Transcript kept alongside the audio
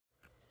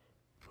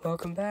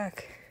welcome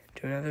back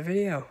to another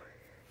video.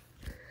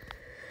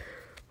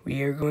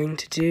 We are going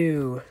to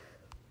do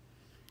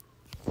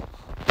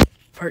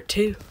part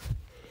 2,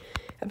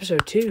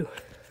 episode 2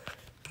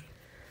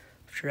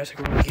 of Jurassic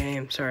World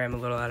game. Sorry, I'm a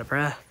little out of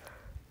breath.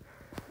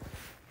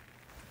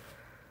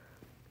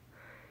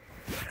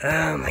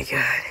 Oh my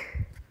god.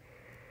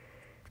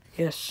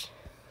 Yes,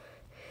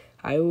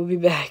 I will be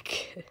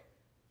back.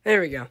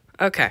 There we go.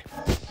 Okay.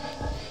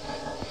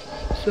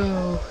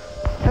 So,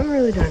 I haven't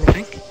really done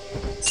anything.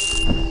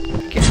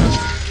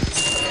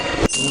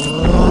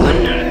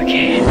 Another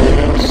kid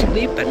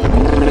sleeping.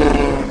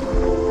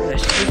 They're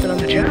sleeping on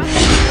the job.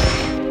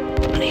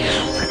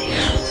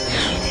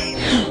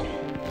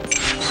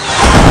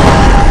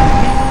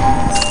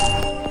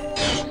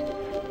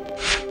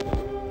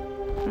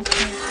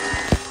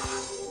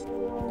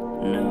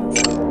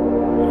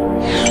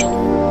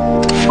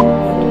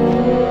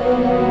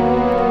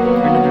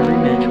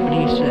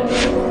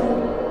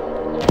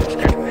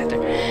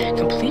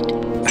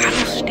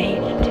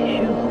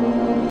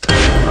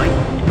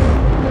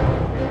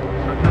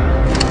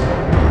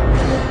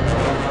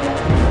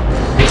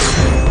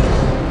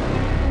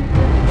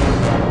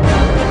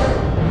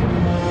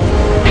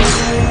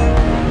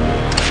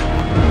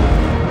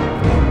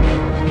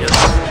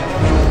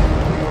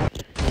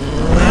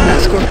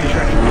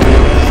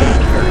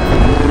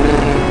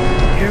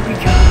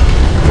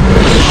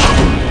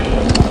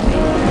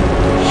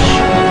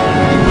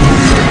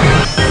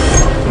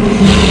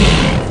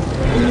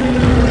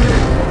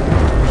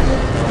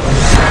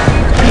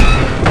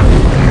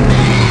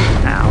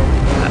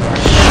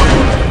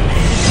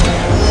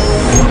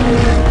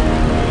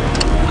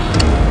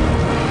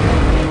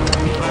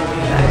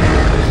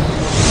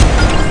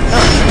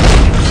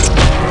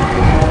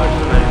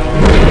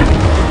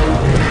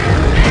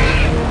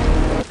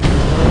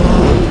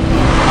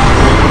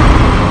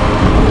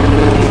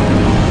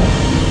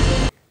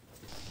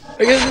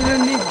 I guess we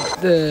don't need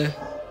the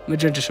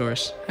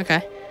Magentasaurus.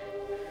 Okay.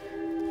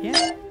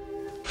 Yeah.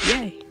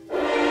 Yay.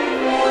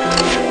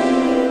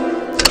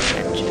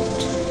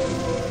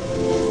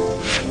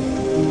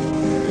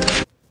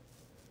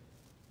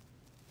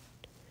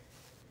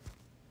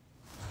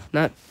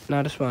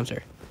 Not a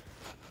sponsor.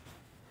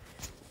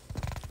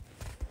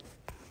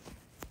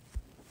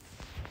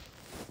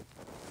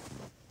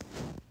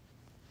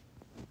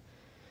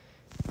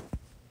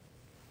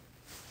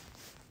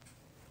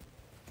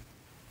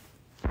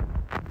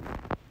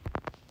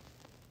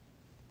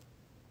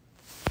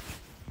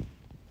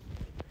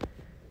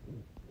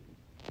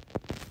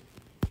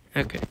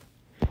 Okay.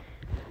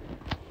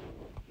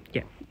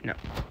 Yeah, no.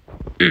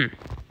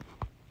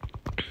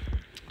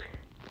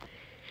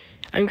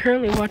 I'm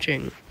currently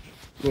watching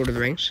Lord of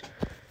the Rings,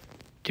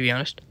 to be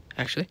honest,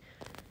 actually.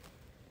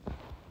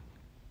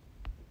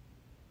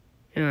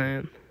 Yeah, I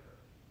am.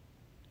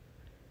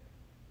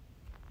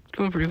 It's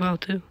going pretty well,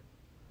 too.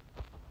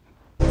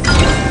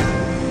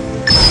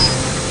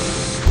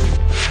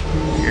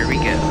 Here we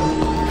go.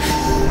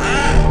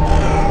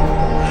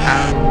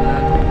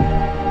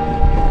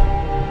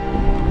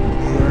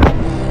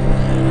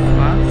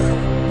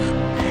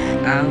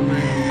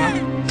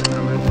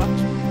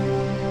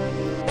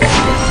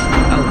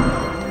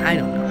 I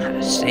don't know how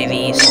to say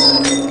these.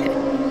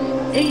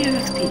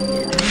 AFP.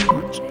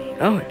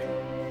 Oh.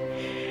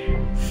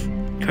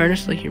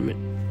 Carnus like your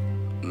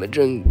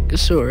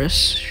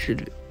Majungasaurus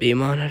should be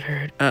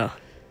monitored. Oh.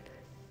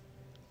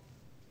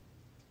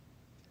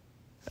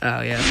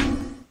 Oh, yeah.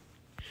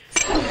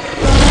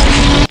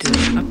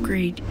 To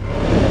upgrade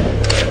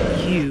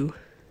you.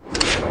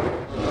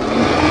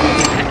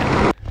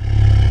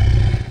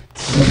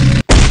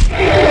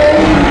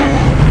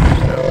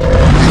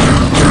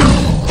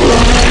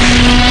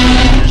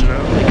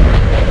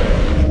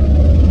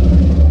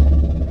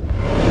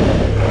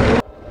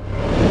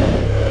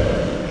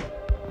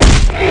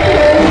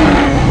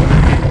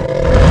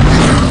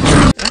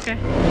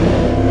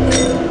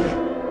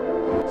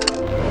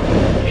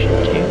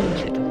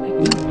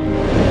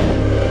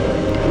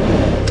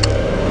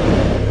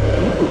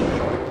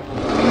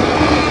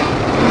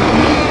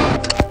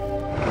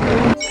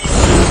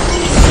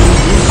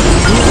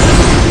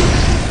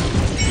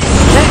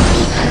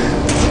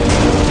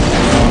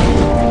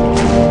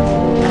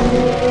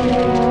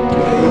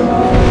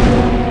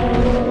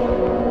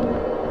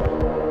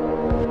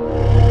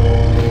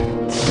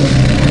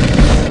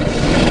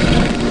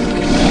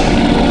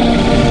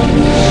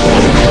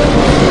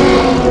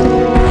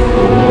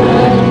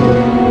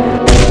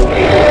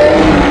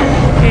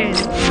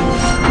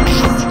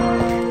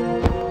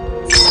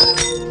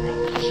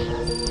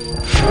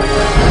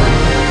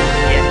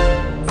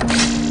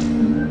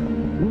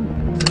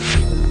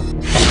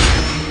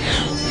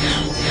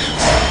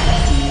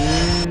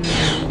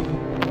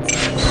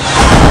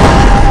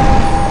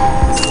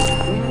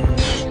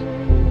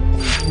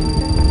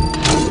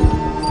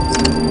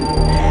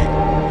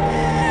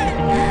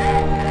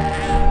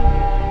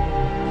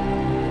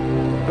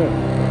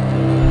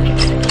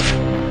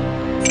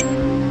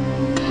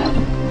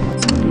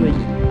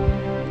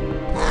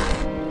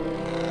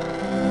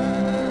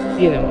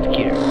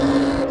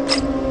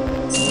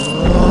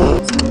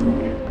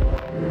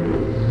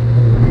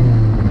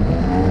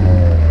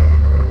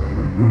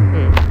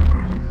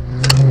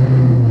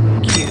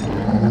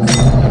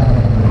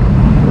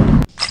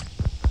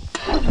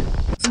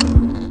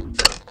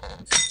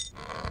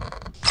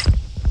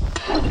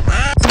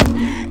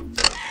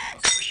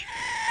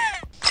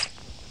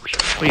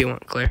 What do you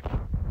want, Claire?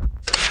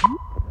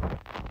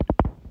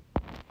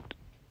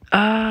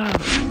 Oh.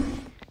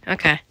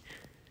 Okay.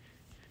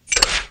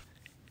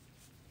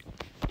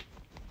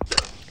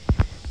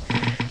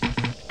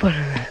 Put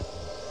her.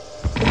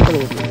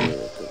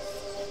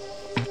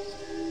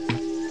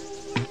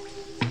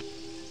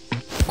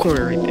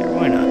 Corner right there.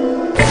 Why not?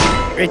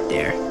 Right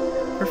there.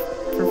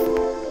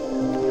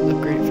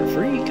 Upgrade for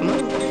free. Come on.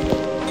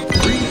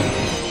 Free.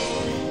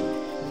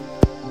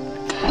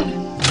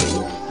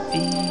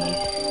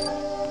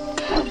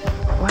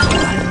 Wow, I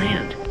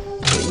land.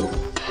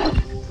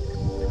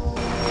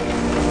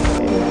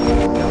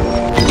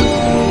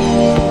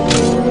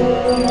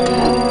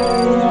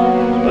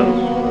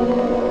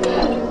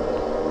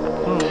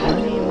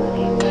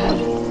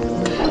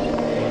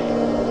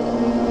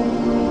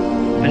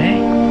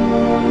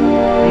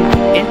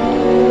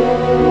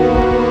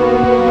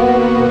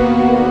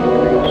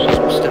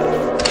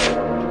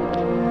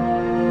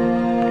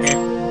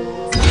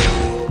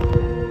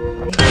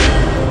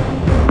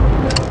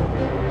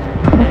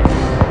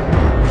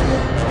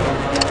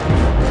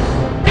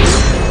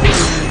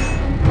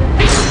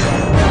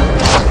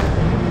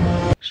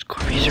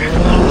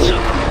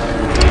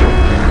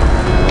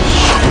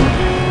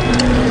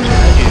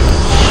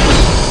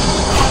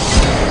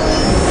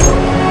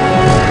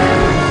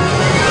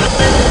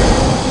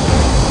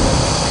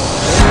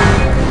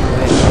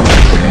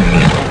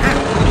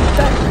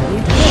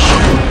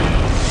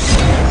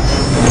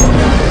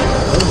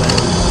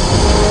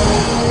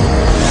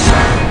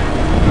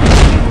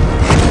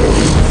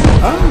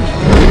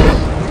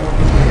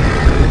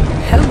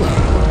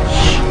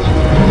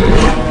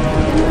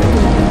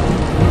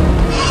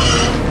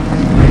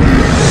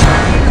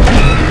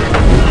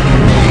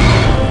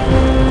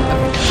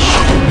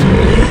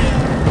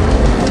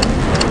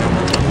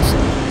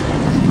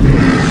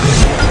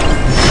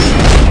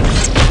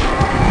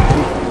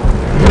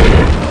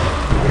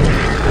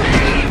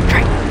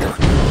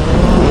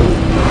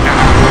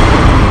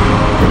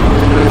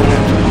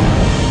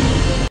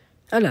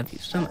 I love you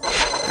so much.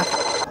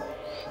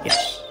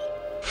 Yes.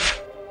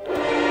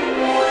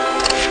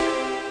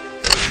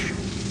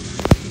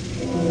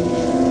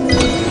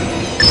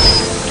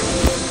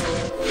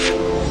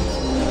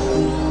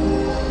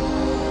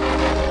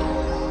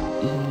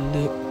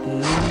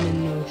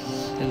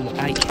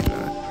 I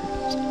cannot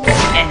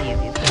pronounce any of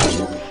these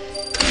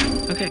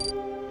words. Okay.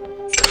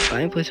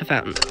 Find place a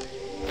fountain.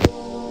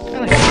 I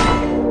like it.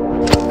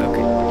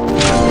 Okay.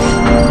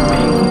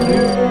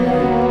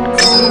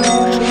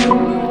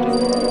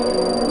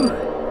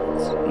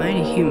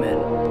 Mighty humid.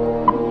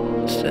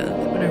 So,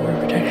 whatever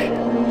protection.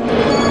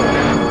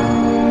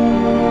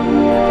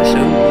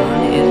 Episode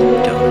 1 is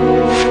done.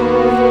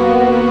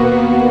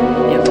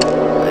 Yep,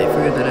 I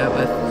figured that out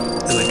with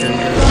the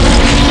agenda.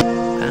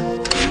 Huh?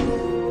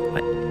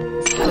 What?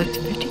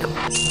 Collected 50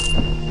 coins.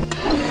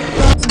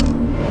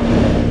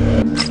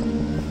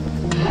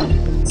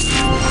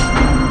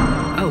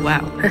 Oh,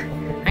 wow.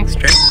 Thanks,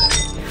 Trike.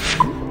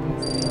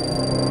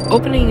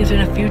 Opening is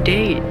in a few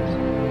days.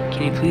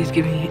 Can you please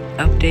give me an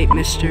update,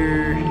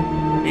 Mr.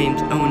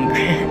 Name's Owen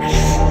Grant?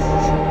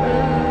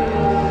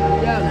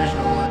 Yeah, there's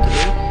not a lot to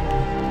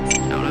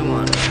do. Not what I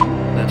want.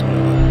 That's what I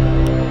want.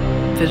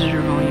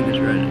 Visitor volume is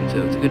rising, so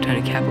it's a good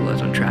time to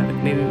capitalize on traffic.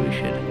 Maybe we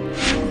should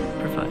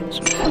provide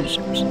some food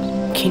services.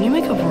 Can you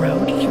make a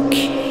road? You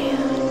can.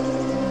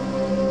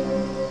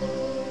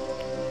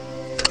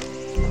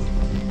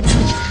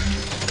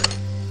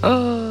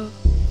 Oh,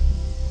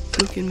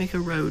 we can make a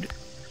road.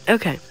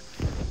 Okay.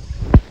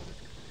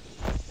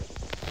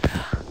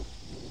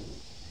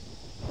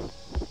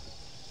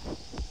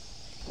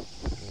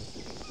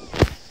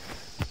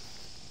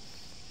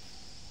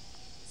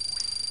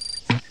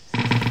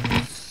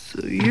 So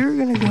you're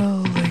gonna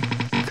go like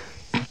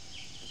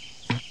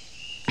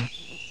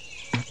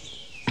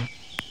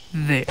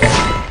there.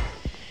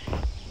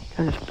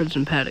 Kind of spread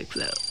some paddocks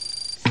out.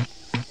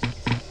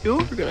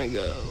 You're gonna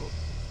go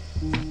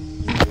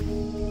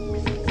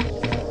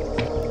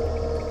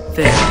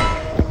there.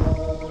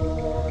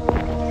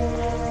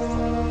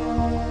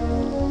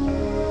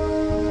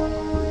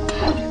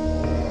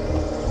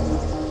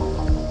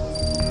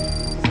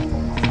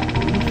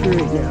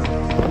 Right now,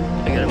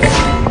 I gotta move.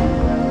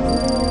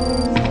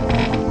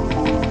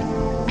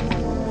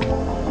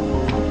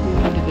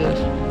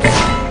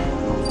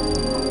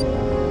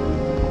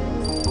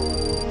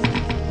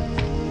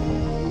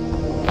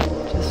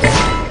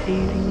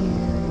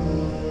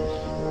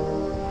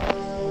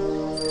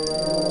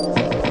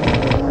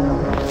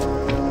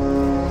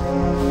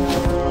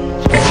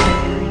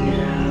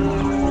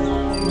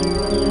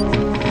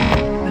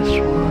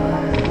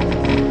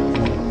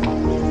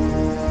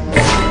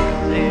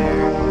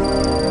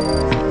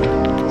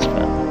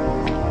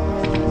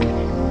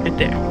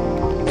 There.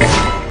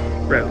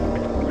 Road.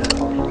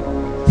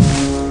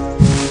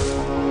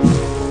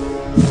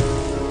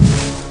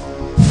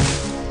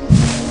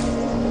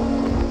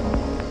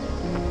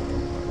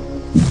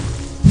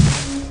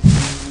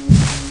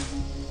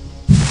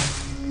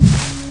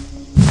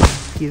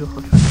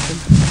 Beautiful truck.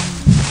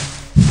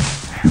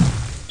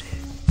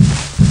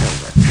 That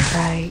was a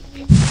track. Trike.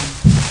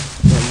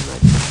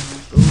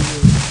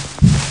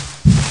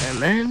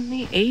 And then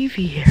the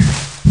aviary.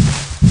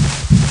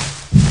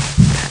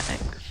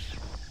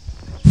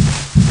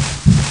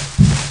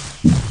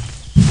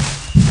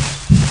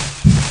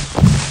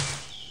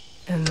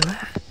 And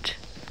that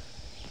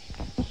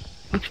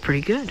looks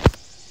pretty good.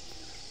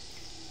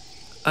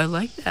 I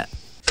like that.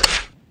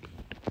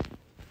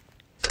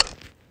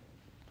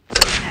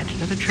 That's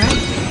another track.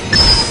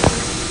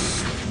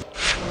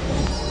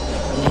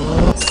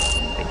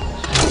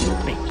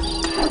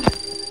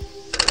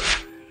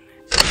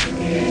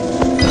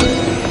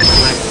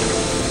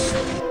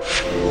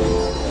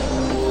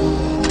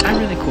 I'm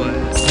really quiet. I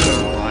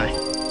don't know why,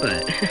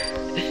 but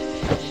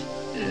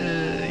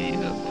you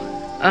know.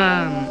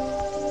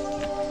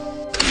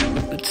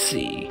 Let's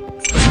see.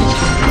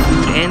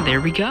 And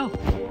there we go.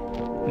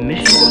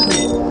 Mission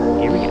complete.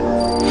 Here we go.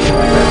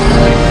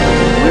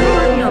 We're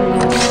already on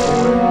loop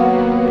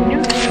 4. New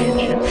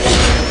expansion.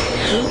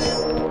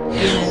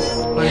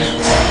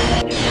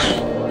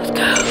 Let's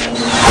go.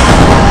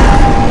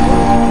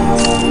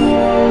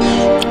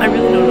 I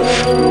really don't know what to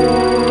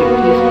do.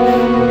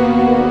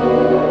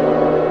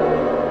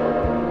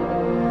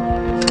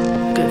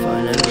 Okay,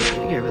 fine. I don't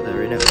really care about that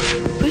right now.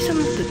 Please tell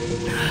me what the...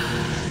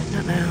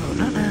 Not now.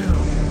 Not now.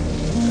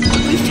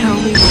 Please tell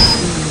me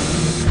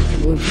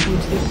what's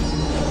there.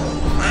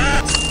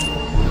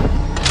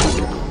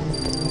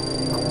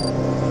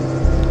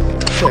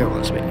 Claire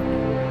wants me.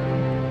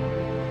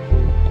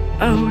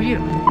 Oh, who are you?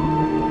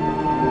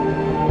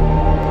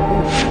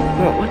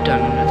 Well, what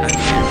done in the time?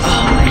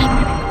 Oh, I just been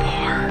in the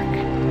park.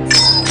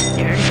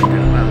 Yeah, I already did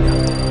that a while ago.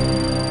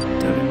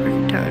 Don't ever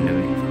time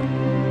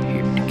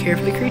to care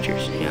for the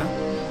creatures, you know?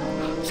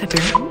 Is that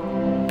Barry?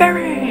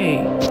 Barry!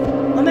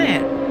 Oh,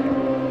 man!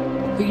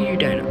 Look at your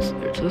dinos.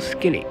 They're so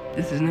skinny.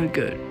 This is not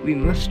good. We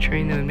must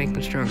train them and make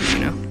them stronger, you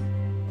know?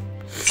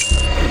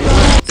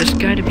 There's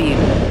gotta be...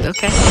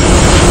 Okay.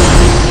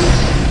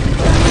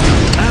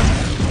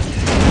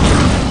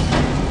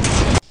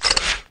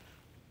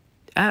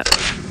 Another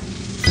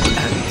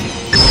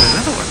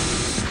one.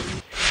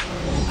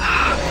 It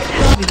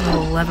has to be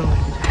level 11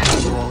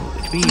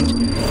 which means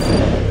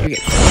you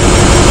get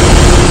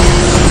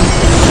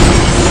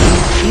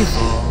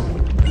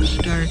evolve,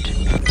 start,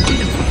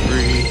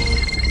 free.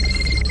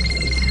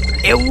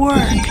 It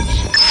worked!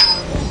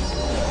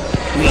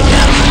 We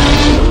now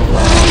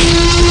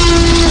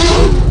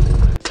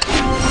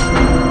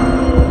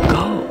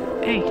go!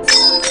 Hey,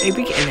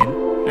 we get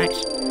in. Nice.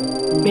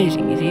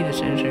 Amazing, you see the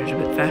sensors a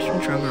bit faster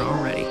and stronger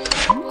already.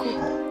 Cool.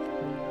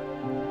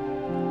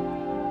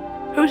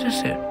 Who's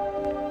this dude?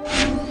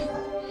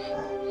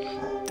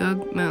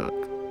 Doug Malik.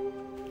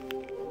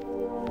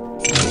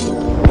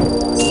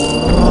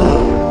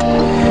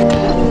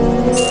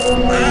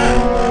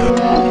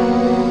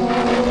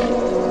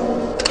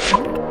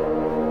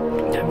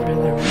 Time for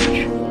the rich.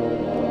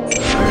 I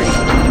already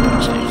completed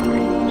on stage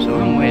 3, so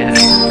I'm way ahead.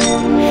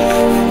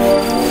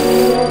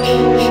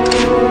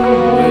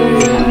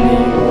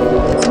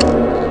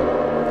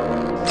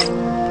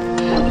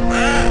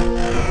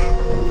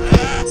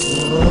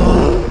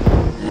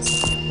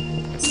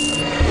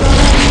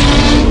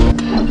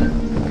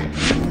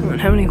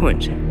 How many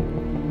coins?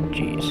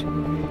 Jeez.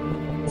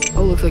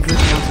 Oh, looks like this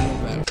one's in the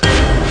battle.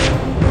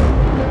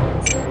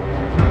 So I'm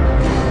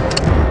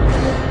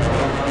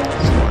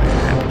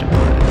happy to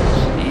play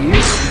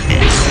this.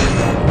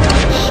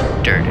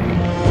 Sturdy.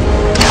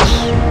 Yes.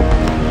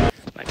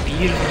 My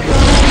beautiful.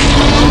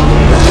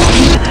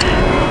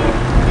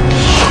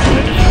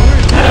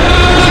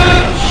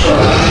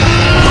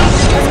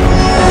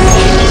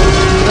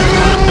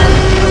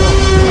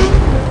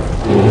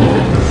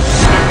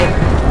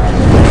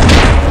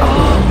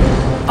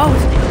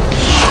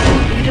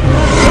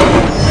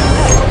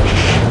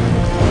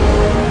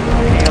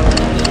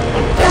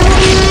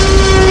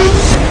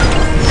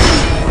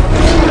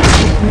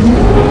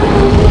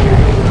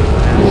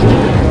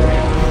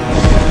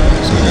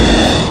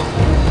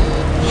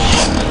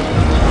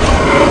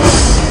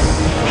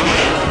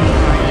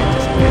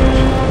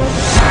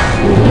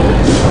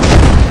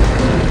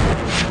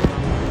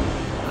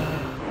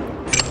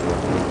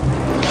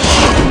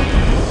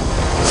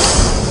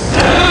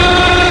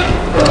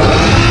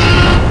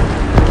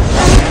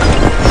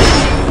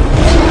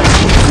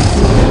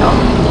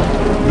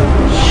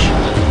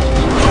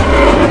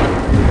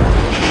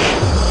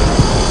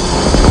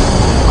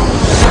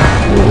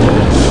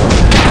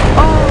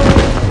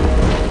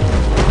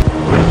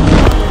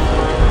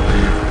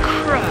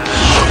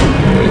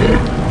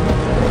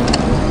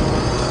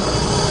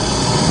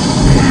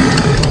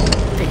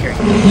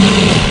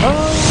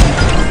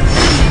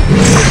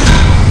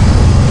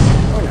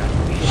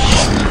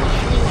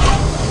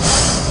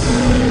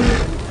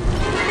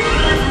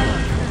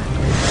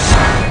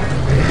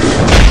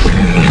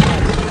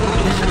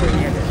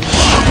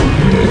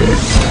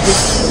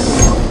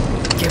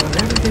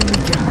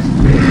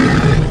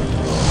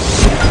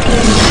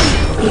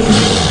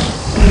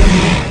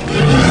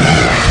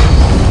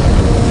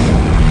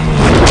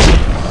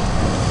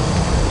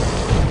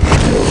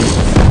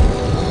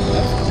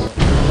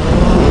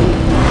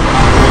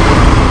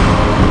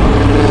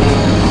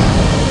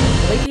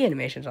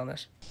 animations on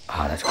this.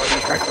 Oh, that's cool.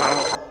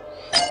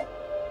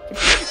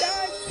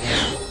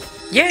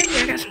 Yeah,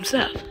 I got some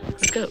stuff.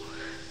 Let's go.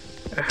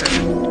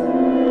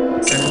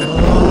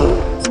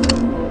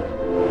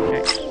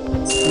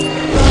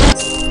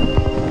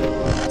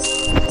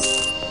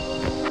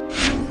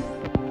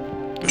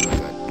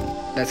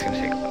 That's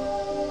gonna take a while.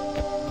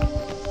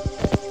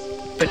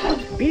 But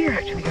we are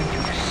actually going to do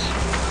this.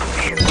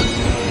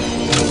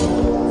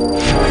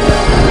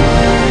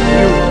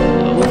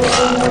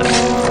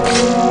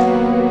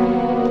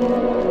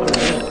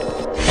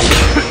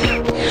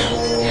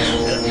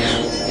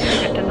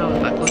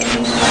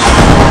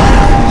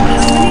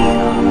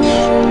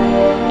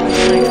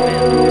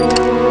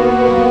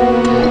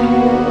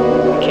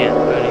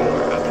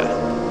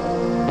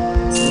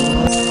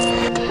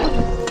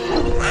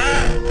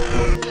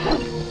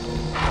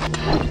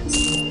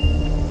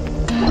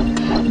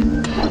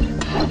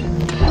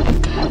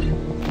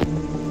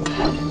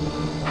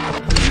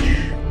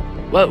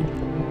 Whoa.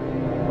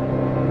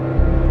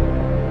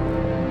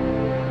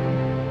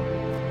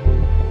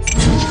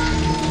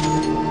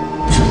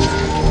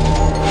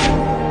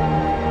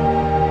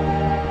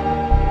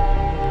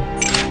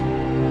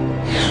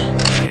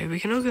 Okay, we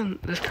can open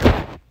this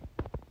car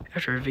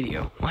after a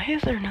video. Why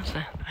is there no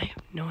sound? I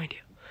have no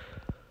idea.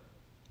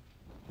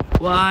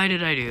 Why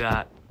did I do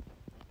that?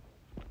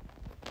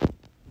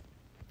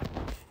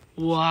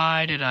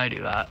 Why did I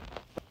do that?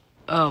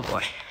 Oh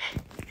boy.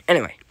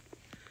 Anyway.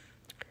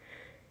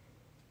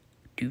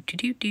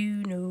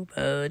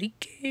 Nobody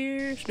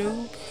cares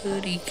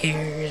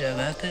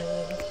about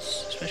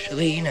us,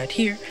 especially not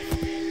here.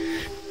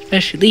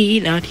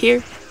 Especially not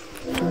here.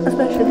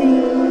 Especially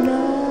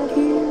not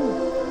here.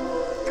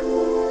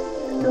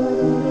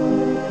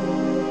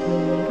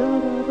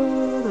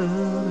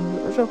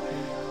 So,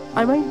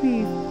 I might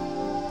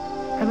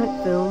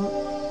film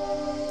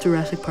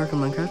Jurassic Park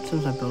on Minecraft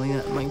since I'm building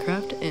that in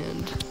Minecraft,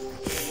 and,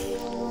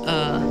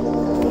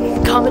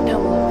 comment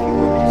down below if you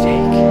want me to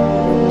take.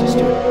 Just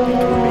do it.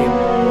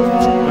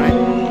 Alright.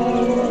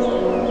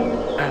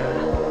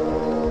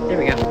 There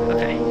we go.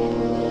 Okay.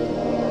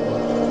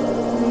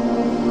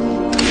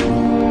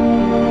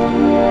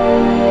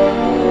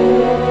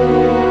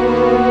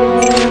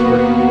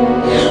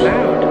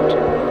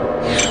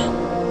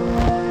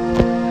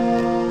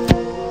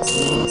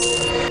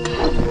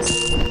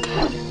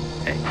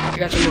 Okay, I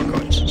got some more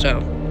coins, so.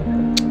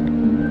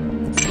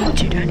 Feed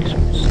 2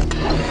 dinosaurs. I'm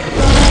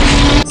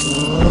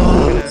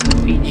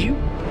gonna feed you.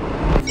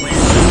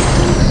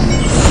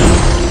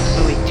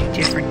 Oh wait, 2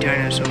 different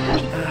dinosaurs.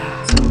 Okay.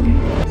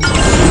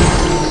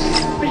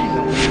 Where'd you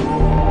go?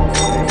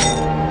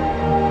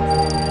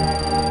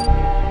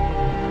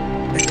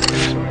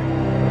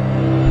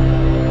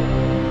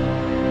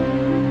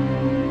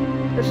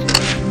 There's a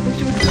dinosaur. Let's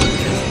do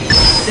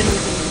it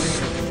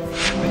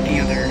with the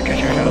other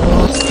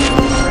Triceratops.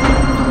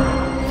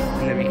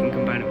 And then we can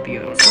combine it with the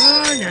other one.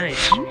 Oh,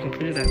 nice. We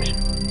completed that mission.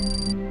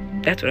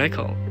 That's what I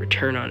call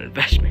return on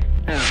investment.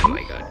 Oh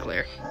my god,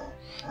 Claire.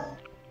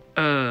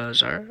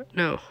 Zara?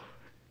 No.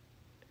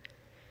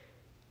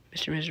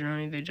 Mr.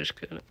 Mizrani, they just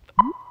got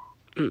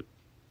Who?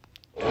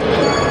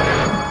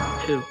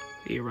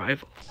 The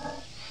arrival.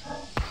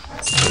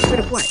 Rid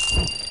of what?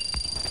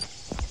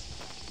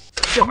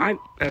 No,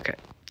 okay.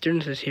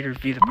 Students is here to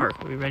review the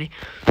park. Are we ready?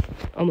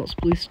 Almost.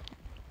 Please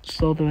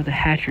solve them at the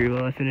hatchery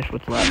while I finish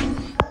what's left.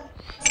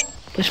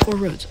 Place 4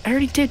 roads. I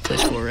already did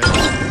place 4 roads.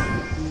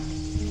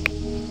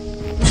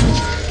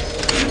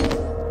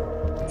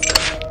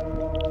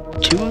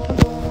 Two of them?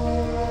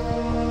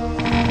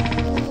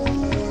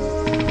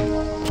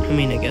 I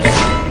mean, I guess I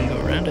can go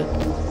around it.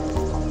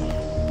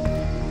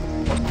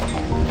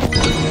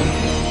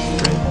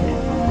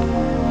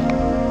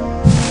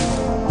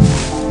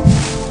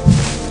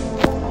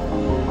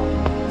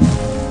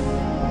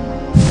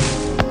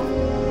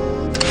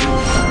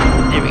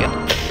 There we go.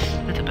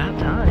 That's about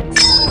time.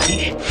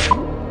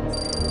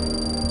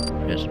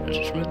 Just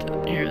smooth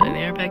here in the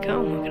air back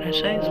home. What can I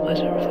say? This place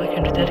is a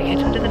reflection of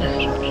dedication to the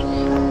dinosaurs.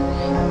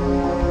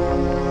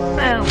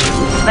 Well,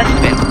 that's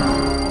been.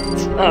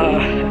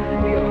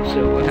 We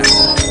also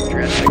have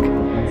Jurassic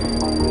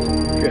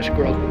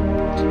World.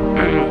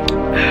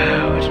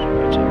 What's to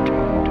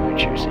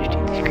ensure safety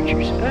of these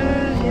creatures?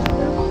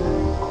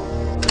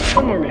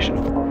 One more mission.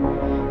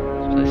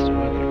 This place is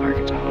more than a park,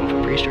 it's a home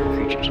for prehistoric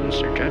creatures, and it's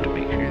their job to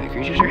make sure the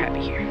creatures are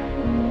happy here.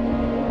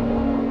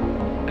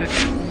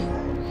 Okay.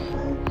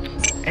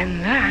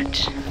 And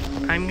that,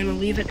 I'm gonna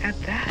leave it at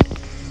that.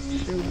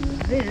 So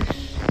this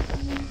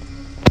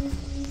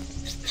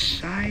is the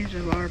size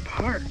of our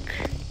park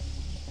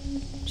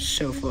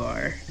so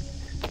far.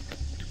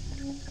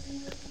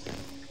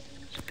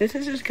 So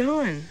business is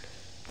going.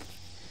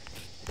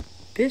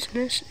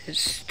 Business is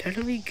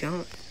steadily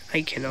going.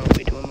 I cannot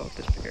wait to unlock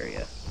this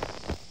area.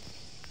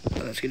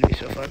 Oh, that's gonna be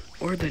so fun.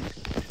 Or the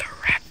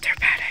raptor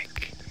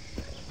paddock.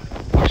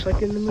 Just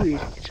like in the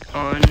movies, it's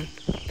on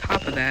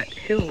top of that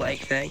hill-like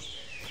thing.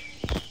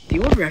 The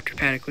old raptor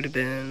paddock would have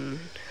been...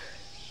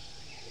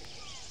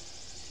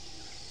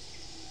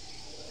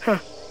 Huh.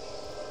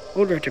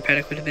 old rector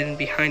paddock would have been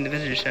behind the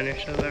visitor center,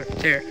 so that right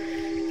there.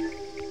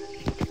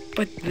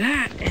 But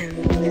that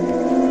ends.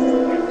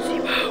 See,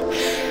 wow.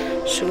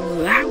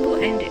 So that will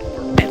end it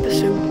for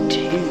episode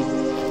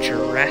 2,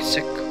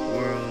 Jurassic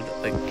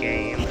World, a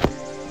game.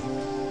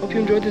 Hope you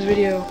enjoyed this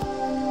video,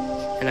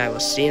 and I will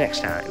see you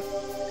next time.